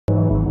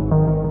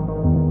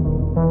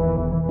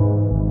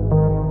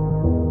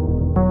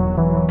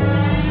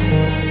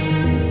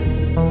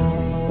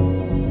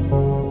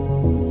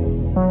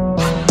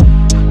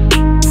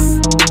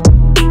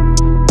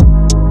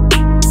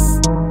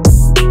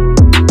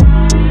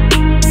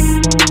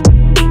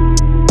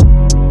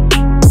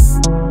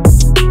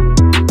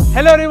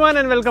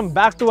everyone and welcome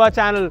back to our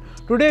channel.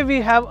 Today we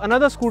have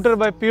another scooter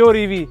by Pure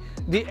EV,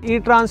 the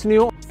ETrance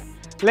Neo.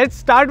 Let's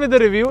start with the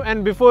review,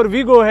 and before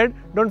we go ahead,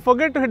 don't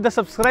forget to hit the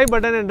subscribe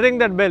button and ring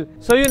that bell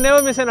so you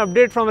never miss an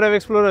update from Rev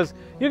Explorers.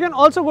 You can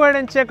also go ahead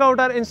and check out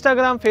our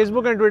Instagram,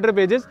 Facebook and Twitter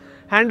pages.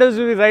 Handles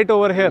will be right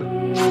over here.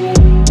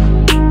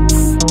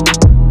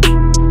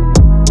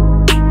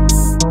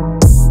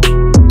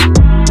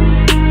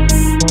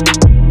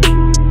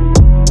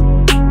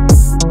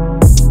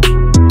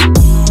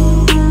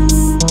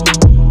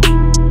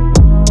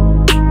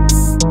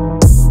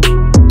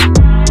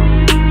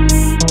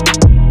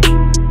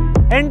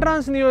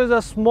 ETrance Neo is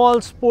a small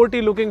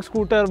sporty looking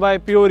scooter by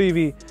Pure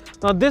EV.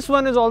 Now this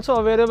one is also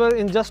available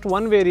in just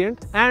one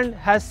variant and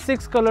has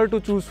 6 colors to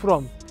choose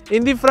from.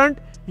 In the front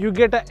you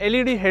get a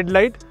LED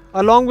headlight,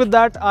 along with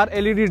that are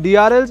LED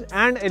DRLs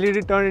and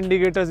LED turn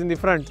indicators in the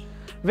front.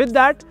 With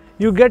that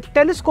you get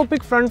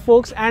telescopic front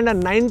forks and a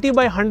 90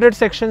 by 100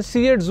 section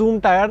C8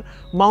 zoom tire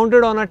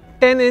mounted on a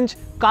 10-inch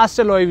cast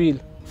alloy wheel.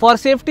 For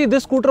safety,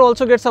 this scooter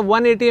also gets a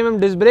 180mm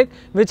disc brake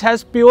which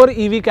has Pure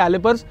EV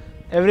calipers,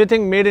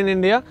 everything made in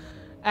India.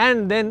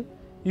 And then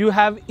you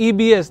have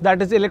EBS,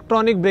 that is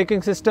electronic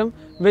braking system,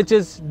 which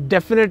is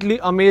definitely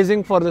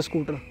amazing for the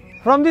scooter.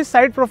 From the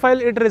side profile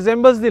it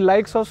resembles the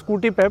likes of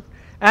Scooty Pep,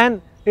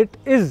 and it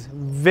is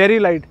very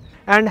light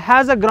and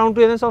has a ground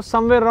clearance of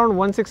somewhere around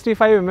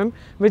 165 mm,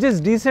 which is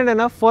decent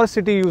enough for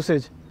city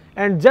usage.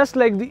 And just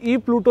like the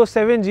ePluto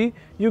 7G,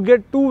 you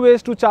get 2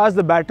 ways to charge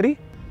the battery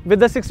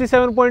with the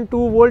 67.2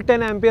 volt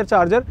 10 ampere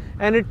charger,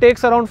 and it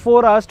takes around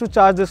 4 hours to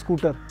charge the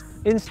scooter.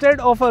 Instead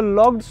of a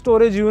locked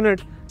storage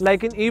unit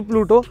like in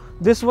ePluto,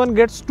 this one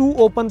gets 2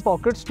 open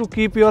pockets to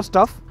keep your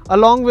stuff,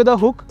 along with a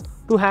hook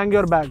to hang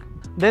your bag.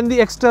 Then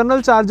the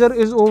external charger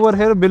is over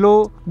here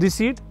below the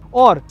seat,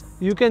 or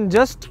you can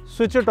just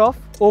switch it off,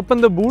 open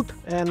the boot,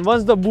 and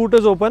once the boot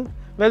is open,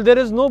 well, there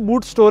is no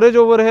boot storage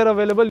over here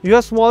available. You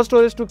have small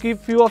storage to keep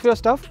few of your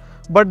stuff,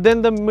 but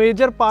then the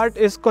major part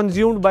is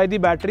consumed by the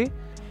battery.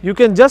 You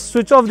can just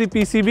switch off the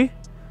PCB,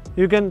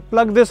 you can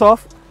plug this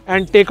off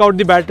and take out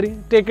the battery,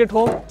 take it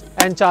home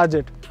and charge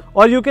it.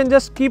 Or you can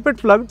just keep it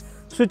plugged,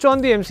 switch on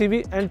the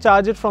MCB and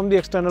charge it from the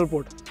external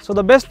port. So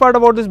the best part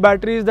about this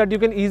battery is that you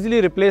can easily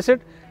replace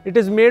it. It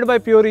is made by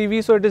Pure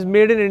EV, so it is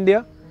made in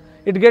India.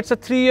 It gets a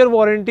 3-year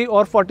warranty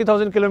or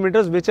 40,000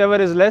 kilometers, whichever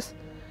is less.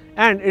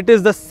 And it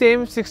is the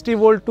same 60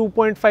 volt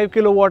 2.5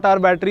 kilowatt hour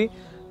battery,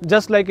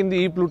 just like in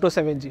the ePluto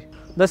 7G.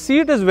 The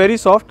seat is very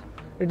soft,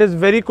 it is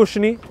very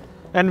cushiony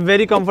and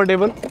very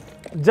comfortable,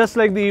 just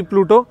like the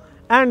ePluto.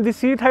 And the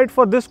seat height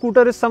for this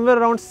scooter is somewhere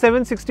around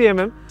 760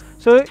 mm.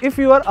 So if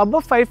you are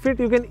above 5 feet,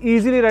 you can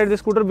easily ride this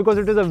scooter because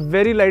it is a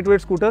very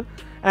lightweight scooter.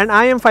 And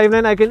I am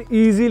 5'9", I can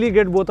easily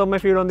get both of my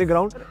feet on the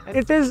ground.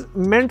 It is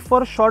meant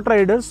for short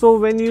riders, so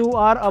when you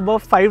are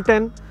above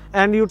 5'10"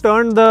 and you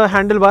turn the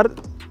handlebar,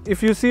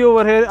 if you see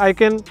over here, I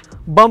can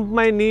bump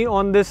my knee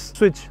on this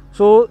switch.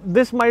 So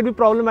this might be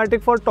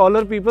problematic for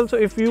taller people. So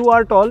if you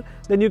are tall,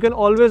 then you can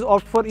always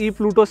opt for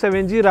ePluto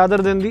 7G rather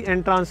than the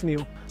ETrance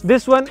Neo.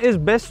 This one is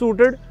best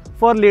suited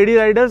for lady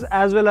riders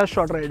as well as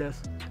short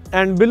riders.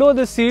 And below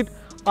the seat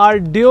are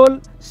dual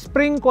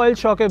spring coil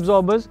shock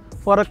absorbers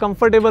for a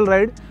comfortable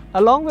ride.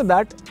 Along with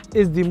that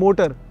is the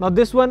motor. Now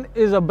this one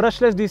is a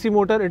brushless DC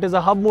motor, it is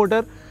a hub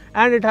motor,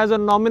 and it has a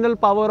nominal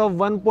power of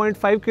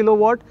 1.5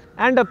 kilowatt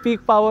and a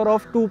peak power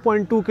of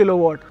 2.2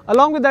 kilowatt.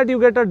 Along with that you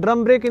get a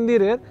drum brake in the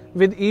rear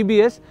with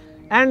EBS,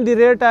 and the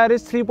rear tire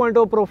is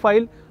 3.0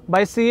 profile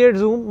by C8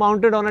 zoom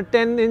mounted on a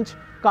 10-inch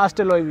cast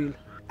alloy wheel.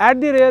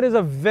 At the rear is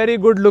a very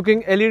good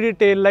looking LED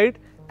tail light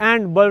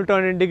and bulb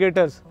turn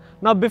indicators.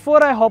 Now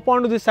before I hop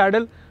onto the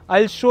saddle,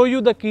 I'll show you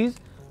the keys,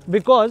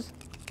 because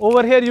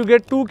over here you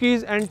get 2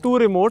 keys and 2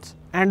 remotes,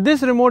 and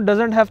this remote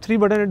doesn't have 3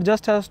 buttons, it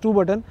just has 2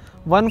 buttons,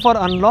 one for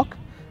unlock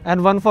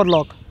and one for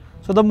lock.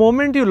 So the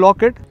moment you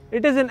lock it,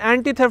 it is in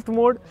anti-theft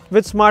mode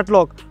with smart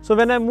lock. So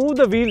when I move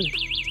the wheel,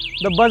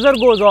 the buzzer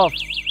goes off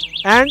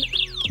and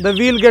the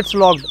wheel gets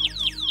locked.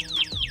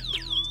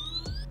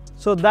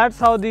 So that's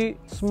how the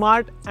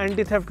smart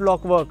anti-theft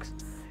lock works.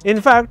 In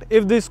fact,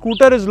 if the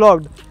scooter is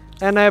locked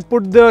and I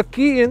put the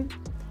key in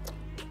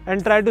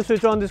and try to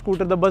switch on the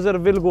scooter, the buzzer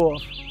will go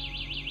off.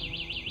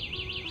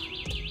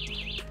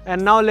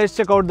 And now let's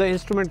check out the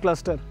instrument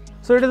cluster.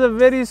 So it is a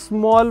very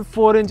small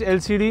 4-inch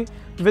LCD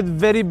with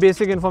very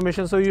basic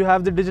information. So you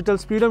have the digital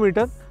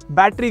speedometer,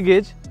 battery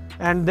gauge,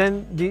 and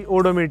then the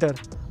odometer.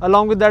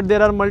 Along with that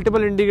there are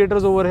multiple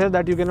indicators over here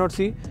that you cannot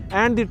see,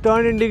 and the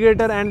turn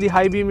indicator and the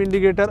high beam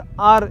indicator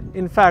are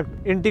in fact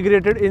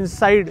integrated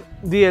inside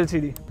the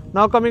LCD.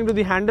 Now coming to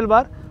the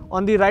handlebar,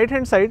 on the right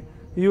hand side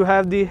you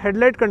have the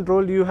headlight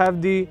control, you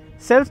have the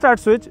self start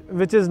switch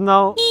which is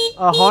now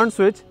a horn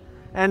switch,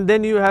 and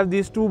then you have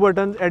these 2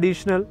 buttons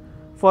additional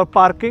for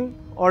parking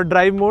or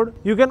drive mode.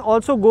 You can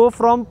also go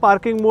from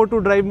parking mode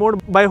to drive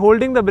mode by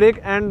holding the brake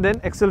and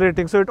then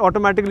accelerating, so it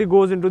automatically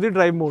goes into the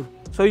drive mode.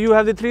 So you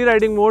have the 3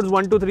 riding modes,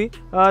 1 to 3.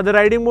 The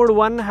riding mode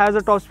 1 has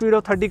a top speed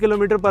of 30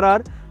 km per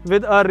hour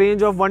with a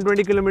range of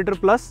 120 km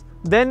plus.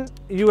 Then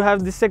you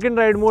have the second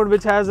ride mode,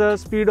 which has a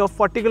speed of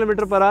 40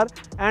 km per hour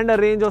and a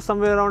range of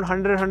somewhere around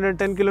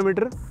 100-110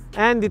 km.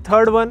 And the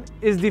third one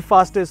is the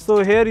fastest.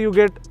 So here you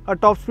get a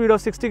top speed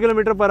of 60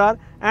 km per hour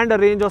and a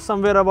range of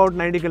somewhere about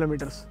 90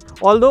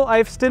 km. Although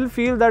I still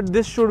feel that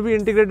this should be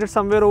integrated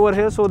somewhere over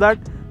here so that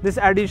this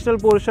additional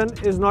portion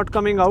is not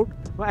coming out.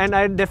 And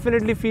I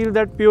definitely feel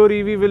that Pure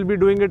EV will be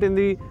doing it in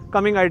the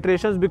coming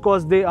iterations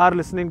because they are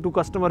listening to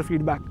customer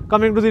feedback.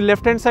 Coming to the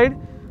left hand side,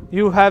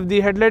 you have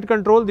the headlight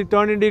control, the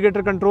turn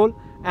indicator control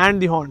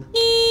and the horn.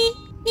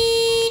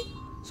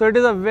 So it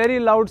is a very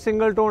loud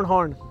single tone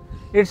horn.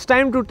 It's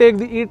time to take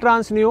the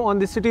ETrance Neo on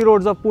the city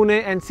roads of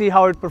Pune and see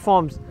how it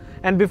performs.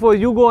 And before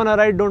you go on a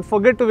ride, don't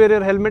forget to wear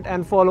your helmet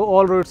and follow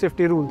all road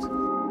safety rules.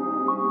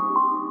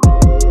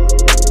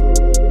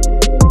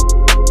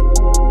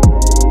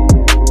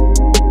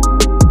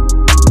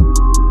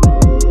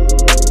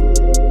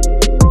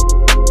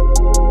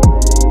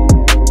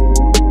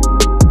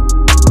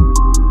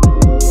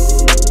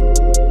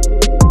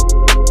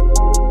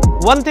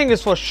 One thing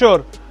is for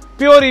sure,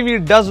 Pure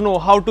EV does know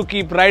how to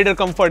keep rider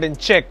comfort in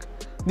check.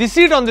 The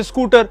seat on the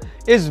scooter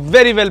is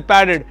very well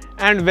padded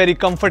and very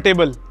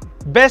comfortable,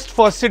 best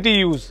for city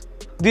use.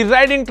 The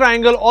riding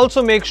triangle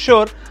also makes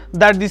sure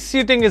that the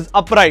seating is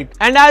upright,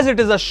 and as it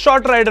is a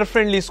short rider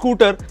friendly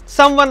scooter,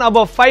 someone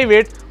above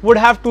 5'8" would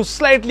have to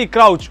slightly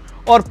crouch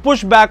or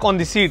push back on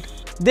the seat.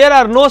 There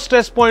are no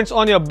stress points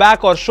on your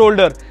back or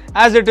shoulder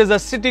as it is a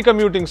city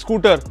commuting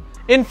scooter.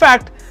 In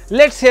fact,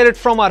 let's hear it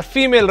from our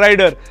female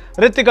rider,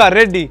 Raj Kumar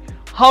Reddy,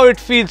 how it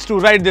feels to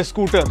ride this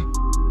scooter.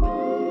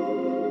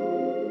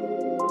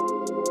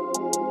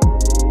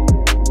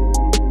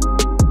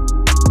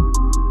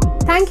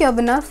 Thank you,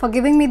 Abhinav, for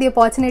giving me the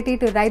opportunity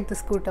to ride the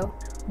scooter.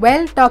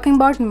 Well, talking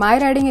about my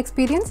riding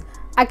experience,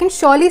 I can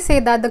surely say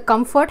that the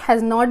comfort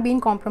has not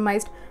been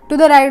compromised to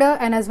the rider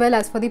and as well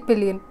as for the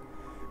pillion.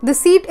 The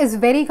seat is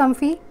very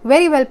comfy,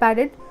 very well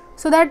padded,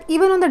 so that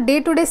even on the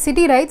day-to-day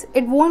city rides,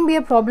 it won't be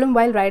a problem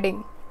while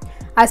riding.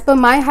 As per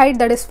my height,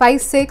 that is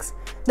 5'6",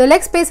 the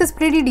leg space is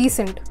pretty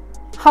decent.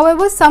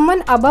 However,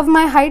 someone above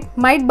my height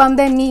might bump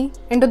their knee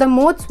into the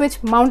mode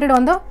switch mounted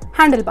on the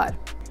handlebar.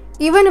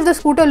 Even if the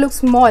scooter looks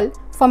small,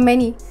 for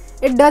many,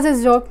 it does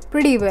its job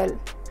pretty well.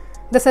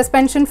 The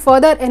suspension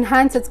further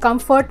enhances its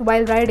comfort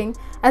while riding,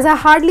 as I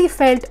hardly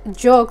felt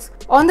jerks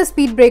on the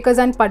speed breakers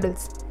and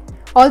puddles.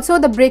 Also,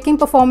 the braking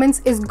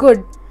performance is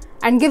good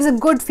and gives a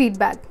good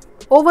feedback.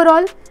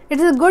 Overall, it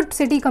is a good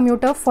city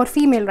commuter for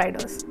female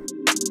riders.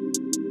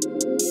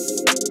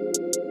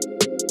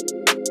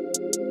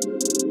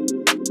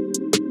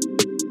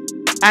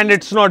 And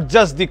it's not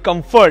just the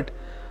comfort.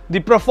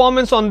 The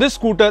performance on this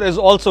scooter is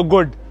also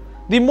good.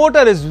 The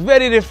motor is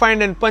very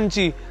refined and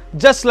punchy,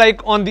 just like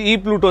on the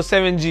ePluto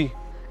 7G.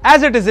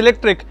 As it is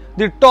electric,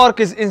 the torque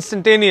is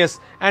instantaneous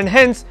and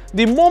hence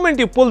the moment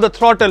you pull the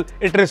throttle,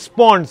 it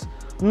responds.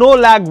 No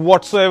lag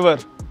whatsoever.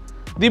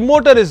 The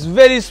motor is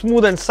very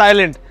smooth and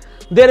silent.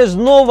 There is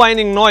no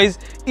whining noise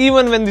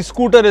even when the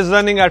scooter is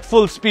running at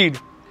full speed.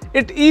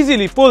 It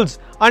easily pulls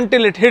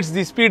until it hits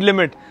the speed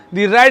limit.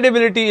 The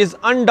rideability is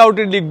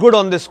undoubtedly good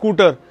on this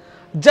scooter.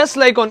 Just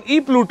like on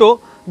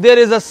ePluto, there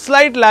is a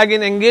slight lag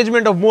in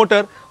engagement of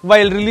motor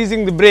while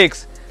releasing the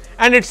brakes,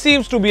 and it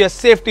seems to be a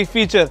safety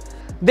feature.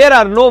 There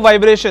are no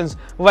vibrations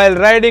while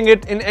riding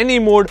it in any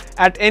mode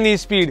at any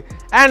speed,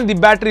 and the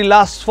battery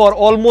lasts for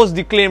almost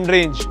the claimed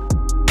range.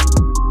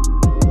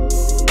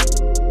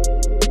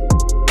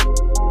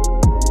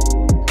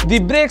 The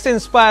brakes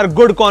inspire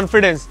good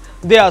confidence.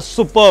 They are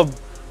superb.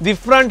 The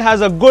front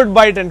has a good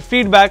bite and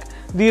feedback.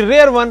 The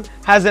rear one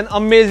has an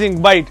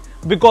amazing bite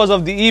because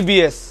of the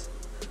EBS.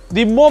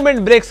 The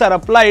moment brakes are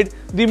applied,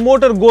 the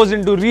motor goes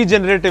into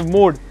regenerative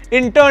mode,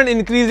 in turn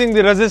increasing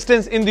the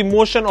resistance in the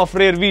motion of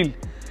rear wheel,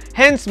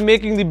 hence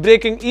making the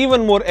braking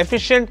even more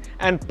efficient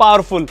and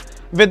powerful.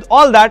 With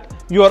all that,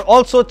 you are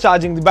also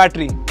charging the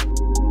battery.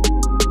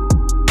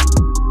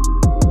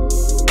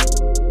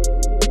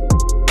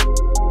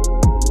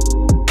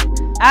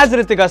 As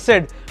Ritika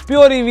said,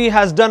 Pure EV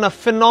has done a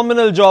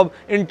phenomenal job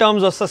in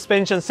terms of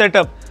suspension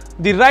setup.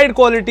 The ride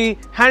quality,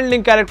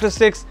 handling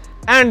characteristics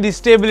and the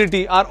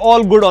stability are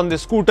all good on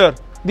this scooter.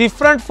 The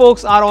front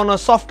forks are on a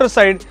softer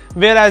side,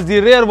 whereas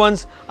the rear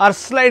ones are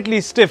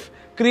slightly stiff,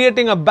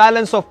 creating a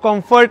balance of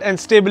comfort and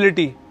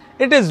stability.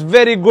 It is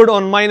very good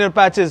on minor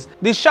patches.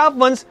 The sharp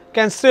ones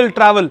can still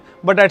travel,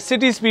 but at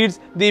city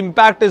speeds, the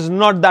impact is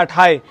not that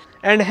high,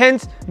 and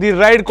hence the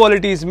ride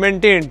quality is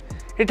maintained.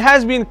 It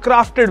has been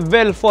crafted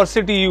well for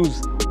city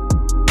use.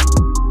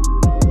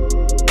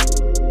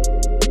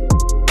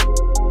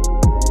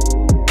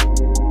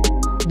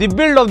 The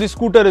build of the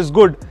scooter is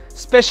good,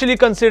 especially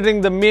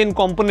considering the main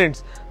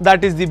components,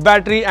 that is the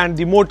battery and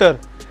the motor.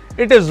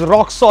 It is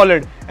rock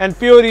solid and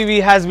Pure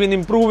EV has been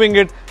improving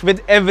it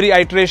with every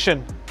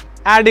iteration,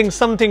 adding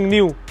something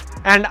new.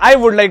 And I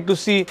would like to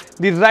see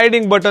the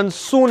riding buttons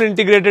soon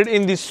integrated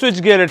in the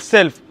switchgear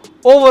itself.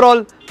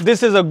 Overall,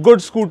 this is a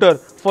good scooter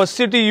for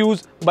city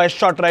use by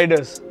short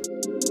riders.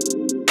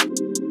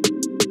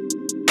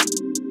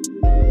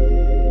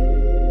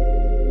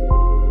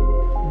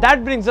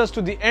 That brings us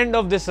to the end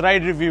of this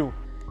ride review.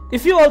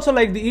 If you also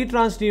like the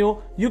ETrance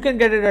Neo, you can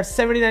get it at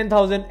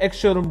 79,000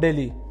 ex-showroom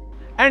Delhi.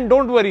 And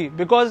don't worry,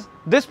 because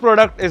this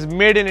product is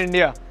made in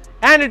India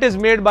and it is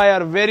made by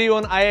our very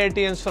own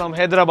IITians from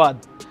Hyderabad.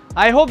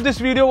 I hope this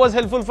video was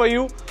helpful for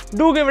you.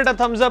 Do give it a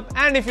thumbs up,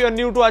 and if you are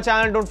new to our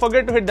channel, don't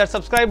forget to hit that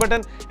subscribe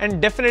button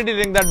and definitely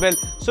ring that bell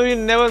so you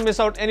never miss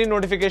out any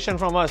notification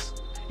from us.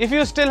 If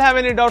you still have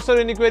any doubts or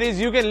any queries,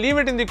 you can leave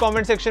it in the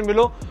comment section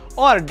below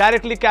or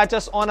directly catch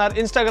us on our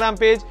Instagram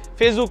page,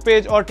 Facebook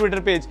page or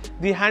Twitter page.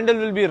 The handle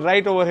will be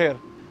right over here.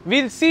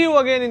 We'll see you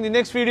again in the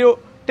next video.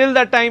 Till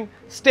that time,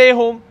 stay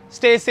home,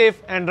 stay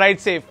safe and ride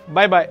safe.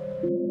 Bye bye.